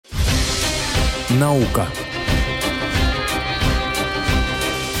Наука.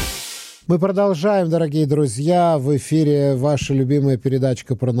 Мы продолжаем, дорогие друзья. В эфире ваша любимая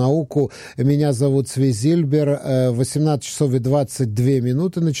передачка про науку. Меня зовут Цви Зильбер. 18 часов и 22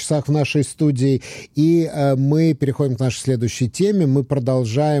 минуты на часах в нашей студии. И мы переходим к нашей следующей теме. Мы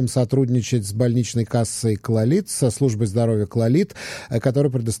продолжаем сотрудничать с больничной кассой «Клолит», со службой здоровья «Клолит»,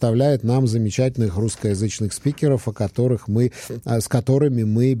 которая предоставляет нам замечательных русскоязычных спикеров, с которыми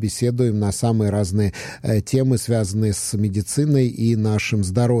мы беседуем на самые разные темы, связанные с медициной и нашим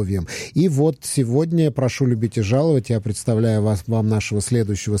здоровьем. И вот сегодня, прошу любить и жаловать, я представляю вам нашего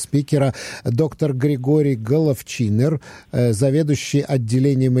следующего спикера, доктор Григорий Головчинер, заведующий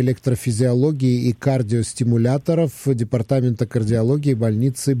отделением электрофизиологии и кардиостимуляторов Департамента кардиологии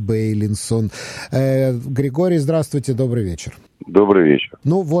больницы Бейлинсон. Григорий, здравствуйте, добрый вечер. Добрый вечер.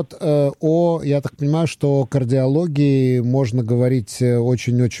 Ну вот я так понимаю, что о кардиологии можно говорить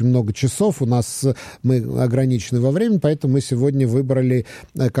очень-очень много часов. Мы ограничены во времени, поэтому мы сегодня выбрали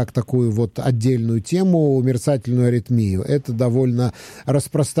как такую вот отдельную тему мерцательную аритмию. Это довольно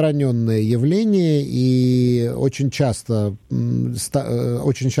распространенное явление, и очень часто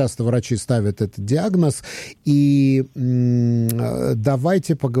врачи ставят этот диагноз. И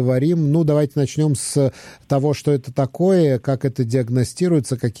давайте начнем с того, что это такое, как это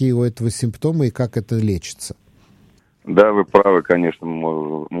диагностируется, какие у этого симптомы и как это лечится. Да, вы правы, конечно,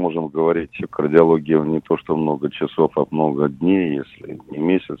 мы можем говорить о кардиологии не то, что много часов, а много дней, если не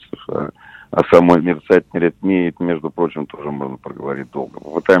месяцев. А самой мерцательной аритмии, между прочим, тоже можно проговорить долго.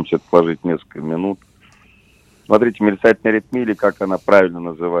 Попытаемся отложить несколько минут. Смотрите, мерцательная аритмия, или как она правильно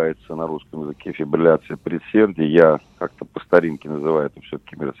называется на русском языке, фибрилляция предсердия, я как-то по старинке называю это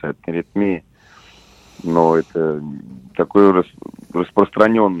все-таки мерцательной аритмией. Но это такое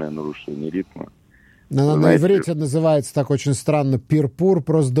распространенное нарушение ритма. На иврите называется так очень странно «пирпур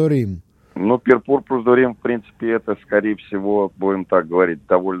проздорим». Ну, «пирпур проздорим», в принципе, это, скорее всего, будем так говорить,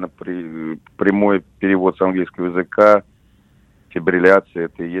 довольно прямой перевод с английского языка. Фибрилляция,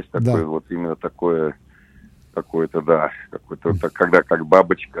 это и есть такое, вот именно такое, когда как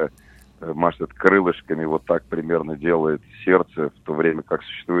бабочка машет крылышками, вот так примерно делает сердце, в то время как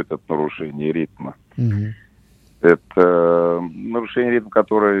существует это нарушение ритма. Это нарушение ритма,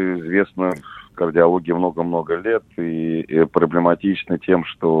 которое известно в кардиологии много-много лет и проблематично тем,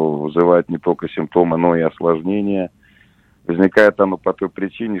 что вызывает не только симптомы, но и осложнения. Возникает оно по той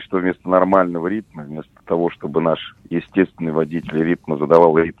причине, что вместо нормального ритма, вместо того, чтобы наш естественный водитель ритма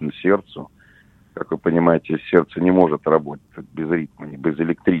задавал ритм сердцу, как вы понимаете, сердце не может работать без ритма, без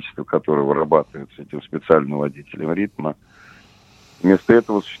электричества, которое вырабатывается этим специальным водителем ритма. Вместо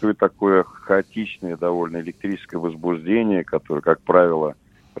этого существует такое хаотичное довольно электрическое возбуждение, которое, как правило,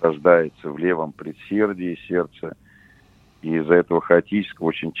 рождается в левом предсердии сердца. И из-за этого хаотического,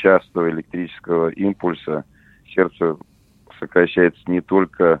 очень частого электрического импульса сердце сокращается не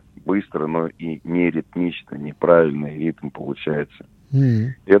только быстро, но и неритмично, неправильный ритм получается.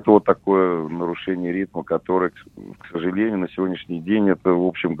 Это вот такое нарушение ритма, которое, к сожалению, на сегодняшний день, это, в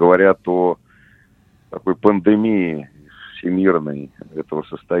общем, говорят о такой пандемии всемирной этого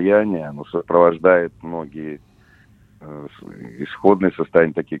состояния. Оно сопровождает многие исходные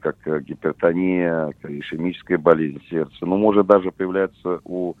состояния, такие как гипертония, ишемическая болезнь сердца. Но может даже появляться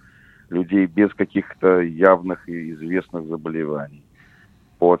у людей без каких-то явных и известных заболеваний.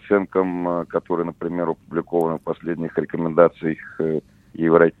 По оценкам, которые, например, опубликованы в последних рекомендациях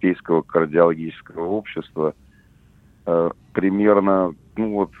Европейского кардиологического общества, примерно,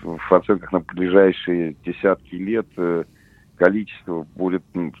 в оценках на ближайшие десятки лет количество будет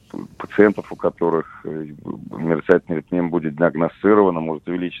пациентов, у которых мерцательная аритмия будет диагностирована, может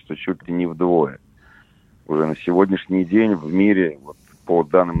увеличиться чуть ли не вдвое. Уже на сегодняшний день в мире, по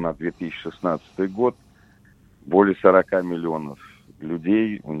данным на 2016 год, более 40 миллионов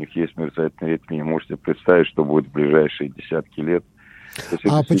людей, у них есть мерцательная аритмия. Можете представить, что будет в ближайшие десятки лет.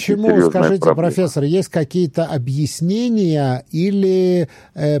 А почему, скажите, проблема. Профессор, есть какие-то объяснения или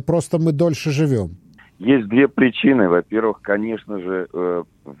просто мы дольше живем? Есть две причины. Во-первых, конечно же,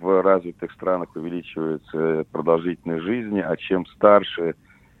 в развитых странах увеличивается продолжительность жизни, а чем старше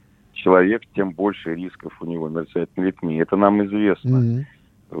человек, тем больше рисков у него мерцательной аритмии. Это нам известно.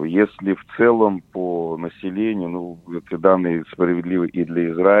 Если в целом по населению, эти данные справедливы и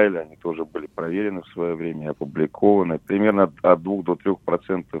для Израиля, они тоже были проверены в свое время, опубликованы, примерно от 2 до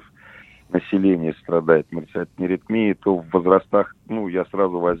 3% населения страдает мерцательной аритмией, то в возрастах, я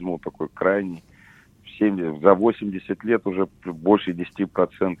сразу возьму такой крайний, за 80 лет уже больше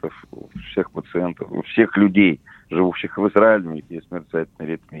 10% всех пациентов, всех людей, живущих в Израиле, у них есть мерцательная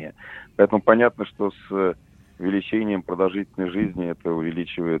аритмия. Поэтому понятно, что с увеличением продолжительной жизни это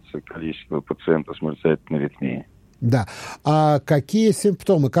увеличивается количество пациентов с мерцательной аритмией. Да. А какие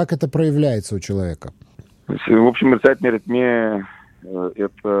симптомы, как это проявляется у человека? В общем, мерцательная аритмия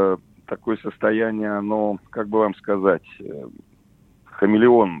это такое состояние, оно, как бы вам сказать,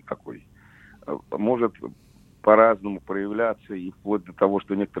 хамелеон такой. Может по-разному проявляться, и вплоть до того,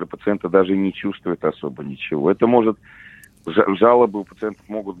 что некоторые пациенты даже не чувствуют особо ничего. Это может... Жалобы у пациентов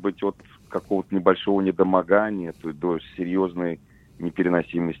могут быть от какого-то небольшого недомогания, то есть до серьезной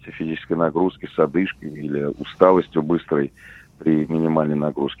непереносимости физической нагрузки с одышкой или усталостью быстрой при минимальной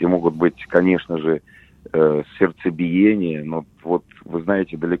нагрузке. Могут быть, конечно же, сердцебиение, но вот вы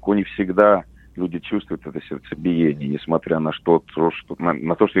знаете, далеко не всегда люди чувствуют это сердцебиение, несмотря на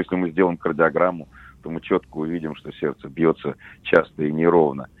на то, что если мы сделаем кардиограмму, то мы четко увидим, что сердце бьется часто и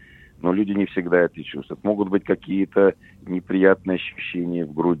неровно. Но люди не всегда это чувствуют. Могут быть какие-то неприятные ощущения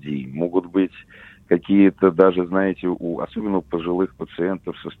в груди, могут быть какие-то даже, знаете, особенно у пожилых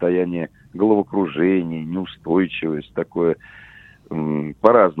пациентов состояние головокружения, неустойчивость, такое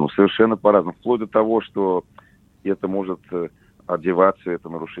по-разному, совершенно по-разному. Вплоть до того, что это может одеваться, это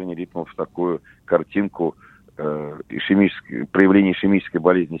нарушение ритмов в такую картинку проявления ишемической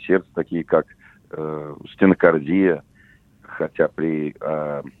болезни сердца, такие как стенокардия, хотя при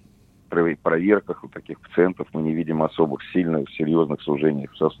проверках у таких пациентов мы не видим особых сильных, серьезных сужений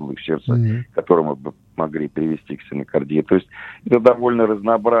в сосудах сердца, которые мы бы могли привести к стенокардии. То есть это довольно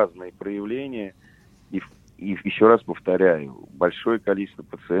разнообразные проявления. И еще раз повторяю, большое количество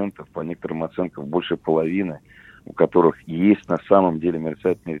пациентов, по некоторым оценкам больше половины, у которых есть на самом деле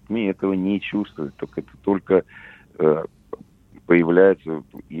мерцательная аритмия, этого не чувствуют. Только появляется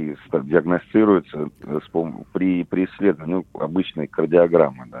и диагностируется при исследовании, обычной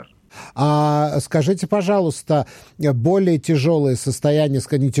кардиограммы даже. А скажите, пожалуйста, более тяжелые состояния,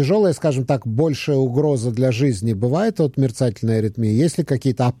 не тяжелые, скажем так, большая угроза для жизни бывает от мерцательной аритмии? Есть ли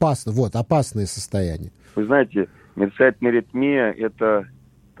какие-то опасные состояния? Вы знаете, мерцательная аритмия – это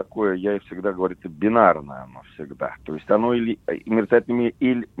такое, я всегда говорю, это бинарное оно всегда. То есть оно мерцательная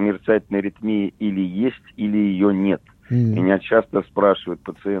аритмия или есть, или ее нет. Меня часто спрашивают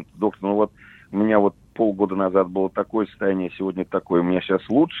пациенты: доктор, у меня полгода назад было такое состояние, сегодня такое. У меня сейчас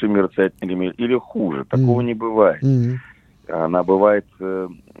лучше мерцательная аритмия или хуже? Такого не бывает. Она бывает...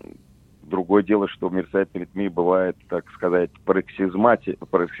 Другое дело, что мерцательная аритмия бывает, так сказать,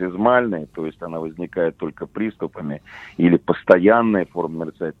 пароксизмальной, то есть она возникает только приступами, или постоянная форма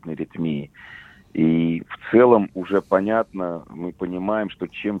мерцательной аритмии. И в целом уже понятно, мы понимаем, что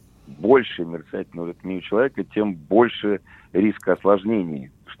чем больше мерцательной аритмии у человека, тем больше риска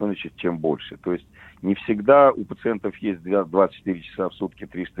осложнений. Что значит чем больше? То есть не всегда у пациентов есть 24 часа в сутки,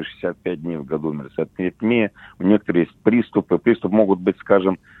 365 дней в году мерцательная аритмия. У некоторых есть приступы. Приступы могут быть,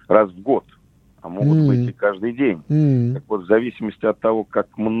 скажем, раз в год, а могут быть и каждый день. Так вот, в зависимости от того,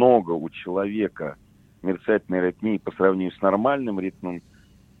 как много у человека мерцательной аритмии по сравнению с нормальным ритмом,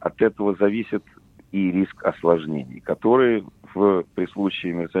 от этого зависит и риск осложнений, которые при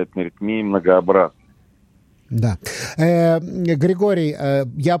случае мерцательной аритмии многообразны. Да. Григорий,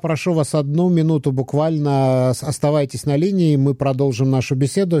 я прошу вас 1 минуту буквально, оставайтесь на линии, мы продолжим нашу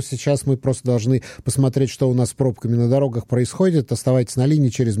беседу. Сейчас мы просто должны посмотреть, что у нас с пробками на дорогах происходит. Оставайтесь на линии,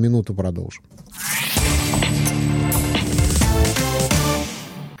 через минуту продолжим.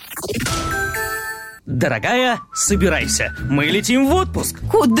 Дорогая, собирайся. Мы летим в отпуск.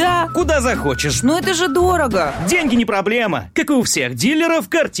 Куда? Куда захочешь. Но это же дорого. Деньги не проблема. Как и у всех дилеров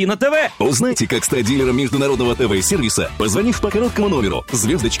Картина ТВ. Узнайте, как стать дилером международного ТВ-сервиса, позвонив по короткому номеру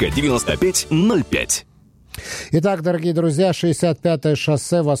 *9505. Итак, дорогие друзья, 65-е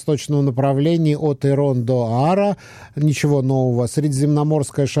шоссе восточного направления от Ирон до Аара. Ничего нового.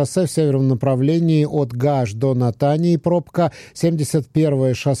 Средиземноморское шоссе в северном направлении от Гаш до Натании пробка.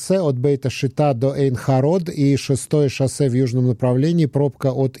 71-е шоссе от Бейта-Шита до Эйн-Харод. И 6-е шоссе в южном направлении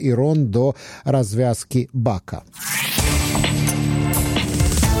пробка от Ирон до развязки Бака.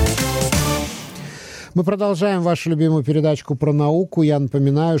 Мы продолжаем вашу любимую передачку про науку. Я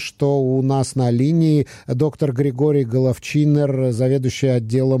напоминаю, что у нас на линии доктор Григорий Головчинер, заведующий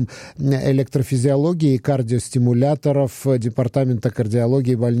отделом электрофизиологии и кардиостимуляторов Департамента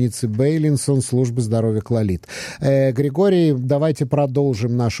кардиологии больницы Бейлинсон, службы здоровья Клолит. Григорий, давайте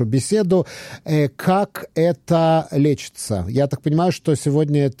продолжим нашу беседу. Как это лечится? Я так понимаю, что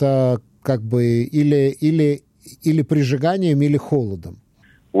сегодня это как бы или прижиганием, или холодом.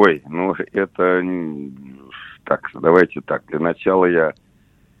 Ой, это... Так, давайте так. Для начала я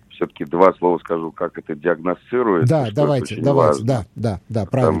все-таки 2 слова скажу, как это диагностируется. Да, давайте, да,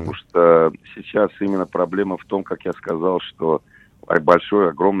 правильно. Потому что сейчас именно проблема в том, как я сказал, что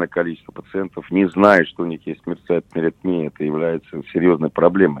огромное количество пациентов не знает, что у них есть мерцательная аритмия. Это является серьезной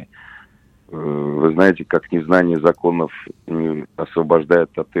проблемой. Вы знаете, как незнание законов не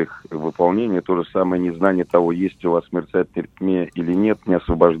освобождает от их выполнения, то же самое незнание того, есть у вас мерцательная аритмия или нет, не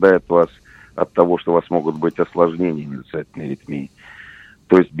освобождает вас от того, что у вас могут быть осложнения мерцательной аритмии.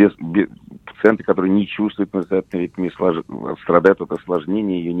 То есть пациенты, которые не чувствуют мерцательной аритмии, страдают от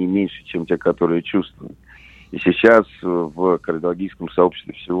осложнений ее не меньше, чем те, которые чувствуют. И сейчас в кардиологическом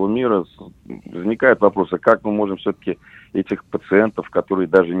сообществе всего мира возникает вопрос, а как мы можем все-таки этих пациентов, которые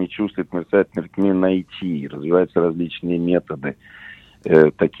даже не чувствуют мерцательной аритмии, найти? Развиваются различные методы,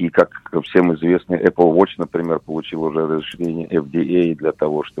 такие как всем известный Apple Watch, например, получил уже разрешение FDA для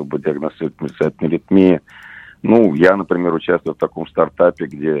того, чтобы диагностировать мерцательную аритмию. Я, например, участвую в таком стартапе,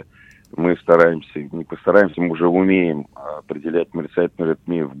 где мы мы уже умеем определять мерцательную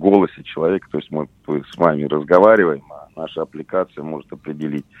аритмию в голосе человека, то есть мы с вами разговариваем, а наша аппликация может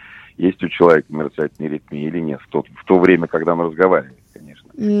определить, есть у человека мерцательная аритмия или нет, в то время, когда мы разговариваем, конечно.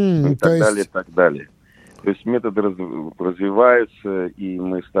 И так далее. То есть методы развиваются, и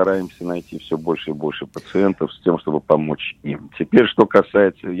мы стараемся найти все больше и больше пациентов с тем, чтобы помочь им. Теперь, что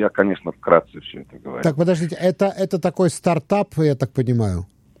касается, я, конечно, вкратце все это говорю. Так, подождите, это такой стартап, я так понимаю?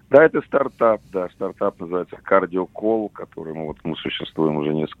 Да, это стартап, стартап называется «Кардиокол», который мы существуем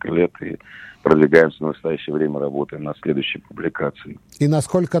уже несколько лет и продвигаемся в настоящее время, работаем над следующей публикацией. И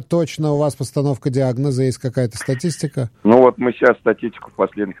насколько точно у вас постановка диагноза, есть какая-то статистика? Мы сейчас статистику в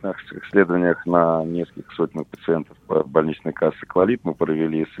последних наших исследованиях на нескольких сотен пациентов по больничной кассе «Квалит» мы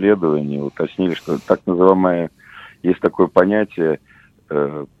провели исследование, уточнили, что так называемое, есть такое понятие,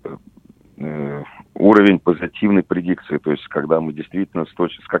 уровень позитивной предикции, то есть когда мы действительно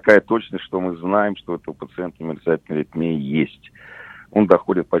какая точность, что мы знаем, что у этого пациента мерцательная аритмия есть. Он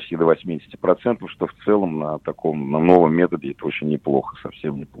доходит почти до 80%, что в целом на новом методе это очень неплохо,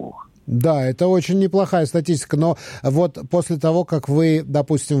 совсем неплохо. Да, это очень неплохая статистика, но вот после того, как вы,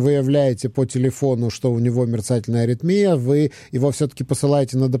 допустим, выявляете по телефону, что у него мерцательная аритмия, вы его все-таки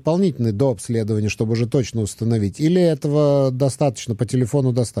посылаете на дополнительное дообследование, чтобы уже точно установить, или этого достаточно, по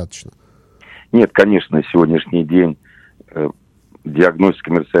телефону достаточно? Нет, конечно, на сегодняшний день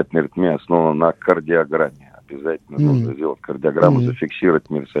диагностика мерцательной аритмии основана на кардиограмме. Обязательно нужно сделать кардиограмму, зафиксировать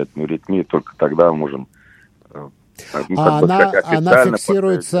мерцательную аритмию, только тогда мы можем... Она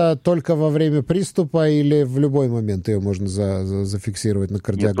фиксируется только во время приступа или в любой момент ее можно зафиксировать на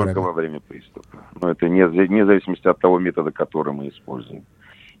кардиограмме? Нет, только во время приступа. Но это вне зависимости от того метода, который мы используем.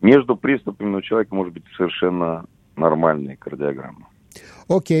 Между приступами у человека может быть совершенно нормальная кардиограмма.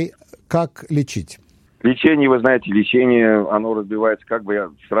 Окей. Как лечить? Лечение, вы знаете, оно разбивается, я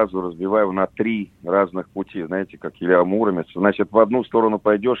сразу разбиваю на 3 разных пути, знаете, как Илья Муромец. Значит, в одну сторону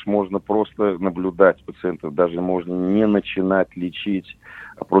пойдешь, можно просто наблюдать пациентов, даже можно не начинать лечить,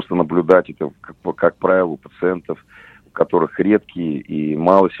 а просто наблюдать. Это, как правило, у пациентов, у которых редкие и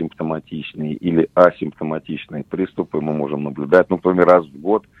малосимптоматичные или асимптоматичные приступы, мы можем наблюдать, например, раз в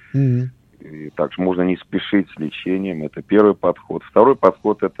год. И также можно не спешить с лечением, это первый подход. Второй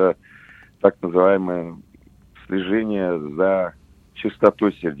подход – это так называемое слежение за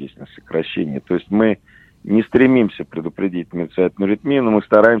частотой сердечных сокращений. То есть мы не стремимся предупредить мерцательную аритмию, но мы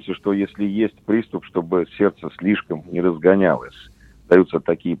стараемся, что если есть приступ, чтобы сердце слишком не разгонялось. Даются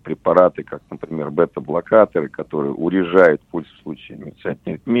такие препараты, как, например, бета-блокаторы, которые урежают пульс в случае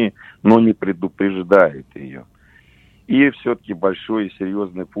мерцательной аритмии, но не предупреждают ее. И все-таки большой и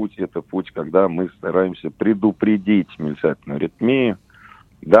серьезный путь – это путь, когда мы стараемся предупредить мерцательную аритмию.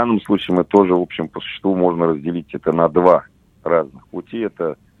 В данном случае мы тоже, в общем, по существу можно разделить это на 2 разных пути.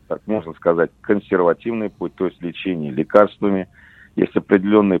 Это, так можно сказать, консервативный путь, то есть лечение лекарствами. Есть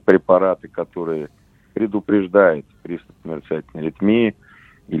определенные препараты, которые предупреждают приступ мерцательной аритмии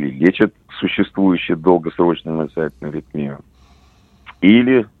или лечат существующую долгосрочную мерцательную аритмию.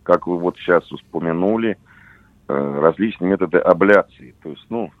 Или, как вы сейчас упомянули, различные методы абляции. То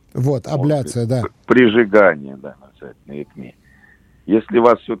есть, абляция, да. Прижигание, мерцательной аритмии. Если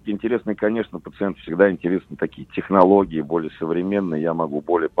вас все-таки интересно, конечно, пациенту всегда интересны такие технологии более современные, я могу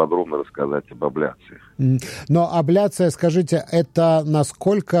более подробно рассказать об абляциях. Но абляция, скажите, это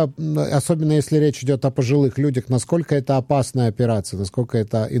насколько, особенно если речь идет о пожилых людях, насколько это опасная операция, насколько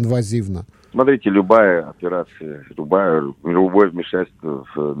это инвазивно? Смотрите, любая операция, любое вмешательство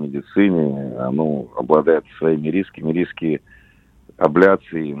в медицине, оно обладает своими рисками. Риски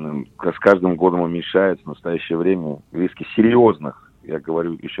абляции с каждым годом уменьшаются. В настоящее время риски серьезных, я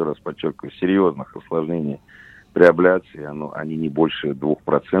говорю, еще раз подчеркиваю, серьезных осложнений при абляции они не больше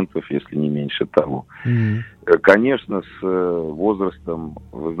 2%, если не меньше того. Конечно, с возрастом,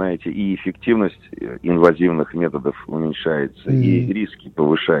 вы знаете, и эффективность инвазивных методов уменьшается, и риски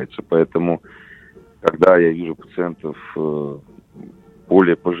повышаются. Поэтому, когда я вижу пациентов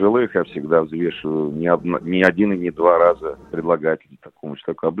более пожилых, я всегда взвешиваю не один и не два раза предлагать такую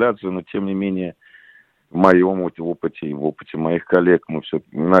абляцию, но тем не менее в моем опыте и в опыте моих коллег мы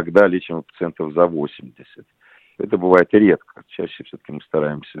все-таки иногда лечим пациентов за 80. Это бывает редко. Чаще все-таки мы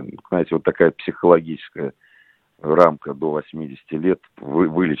стараемся, знаете, вот такая психологическая рамка до 80 лет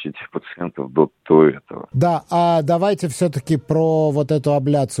вылечить пациентов до этого. Да, а давайте все-таки про вот эту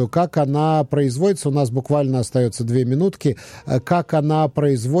абляцию. Как она производится? У нас буквально остается 2 минутки. Как она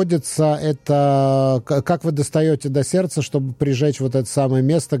производится? Это как вы достаете до сердца, чтобы прижечь вот это самое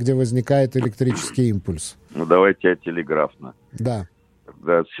место, где возникает электрический импульс? Давайте телеграфно. Да.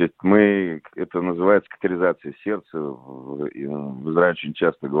 Да, это называется катетеризация сердца. В Израиле очень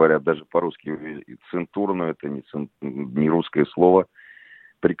часто говорят, даже по-русски, центурно, это не русское слово.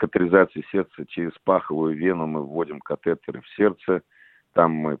 При катетеризации сердца через паховую вену мы вводим катетеры в сердце.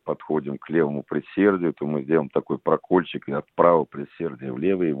 Там мы подходим к левому предсердию, то мы сделаем такой прокольчик от правого предсердия в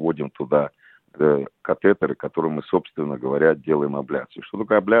левый и вводим туда катетеры, которым мы, собственно говоря, делаем абляцию. Что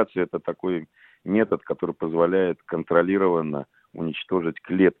такое абляция? Это такой метод, который позволяет контролированно уничтожить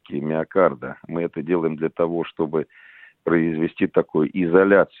клетки миокарда. Мы это делаем для того, чтобы произвести такую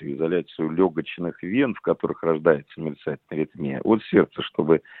изоляцию легочных вен, в которых рождается мерцательная аритмия, от сердца,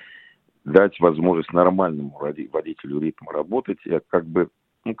 чтобы дать возможность нормальному водителю ритма работать и как бы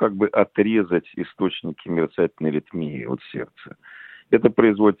отрезать источники мерцательной аритмии от сердца. Это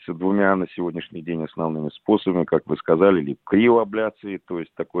производится 2 на сегодняшний день основными способами, как вы сказали, или криоабляции, то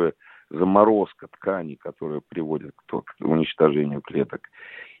есть такое заморозка ткани, которая приводит к уничтожению клеток,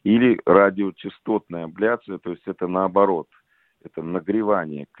 или радиочастотная абляция, то есть это наоборот, это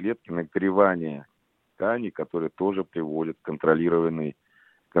нагревание клетки, нагревание ткани, которое тоже приводит к контролированию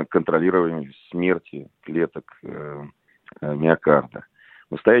смерти клеток миокарда.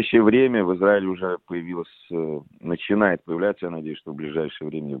 В настоящее время в Израиле уже начинает появляться, я надеюсь, что в ближайшее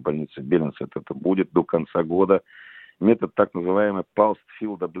время в больнице Беленцет это будет до конца года, метод так называемый pulsed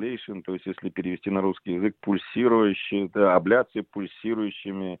field ablation, то есть если перевести на русский язык, абляция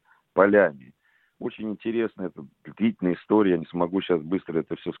пульсирующими полями. Очень интересная, это длительная история, я не смогу сейчас быстро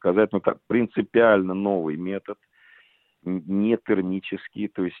это все сказать, но так принципиально новый метод, не термический,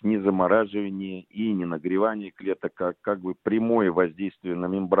 то есть не замораживание и не нагревание клеток, а как бы прямое воздействие на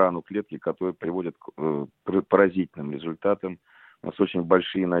мембрану клетки, которое приводит к поразительным результатам. У нас очень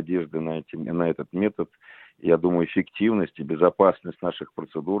большие надежды на этот метод. Я думаю, эффективность и безопасность наших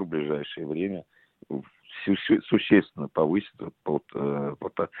процедур в ближайшее время существенно повысится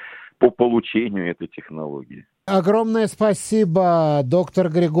по получению этой технологии. Огромное спасибо, доктор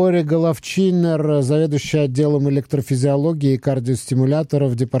Григорий Головчинер, заведующий отделом электрофизиологии и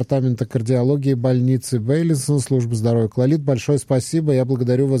кардиостимуляторов Департамента кардиологии больницы Бейлинсон, службы здоровья Клалит. Большое спасибо. Я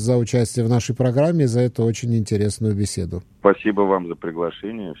благодарю вас за участие в нашей программе и за эту очень интересную беседу. Спасибо вам за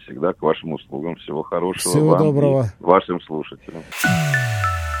приглашение. Всегда к вашим услугам. Всего хорошего. Всего вам доброго. И вашим слушателям.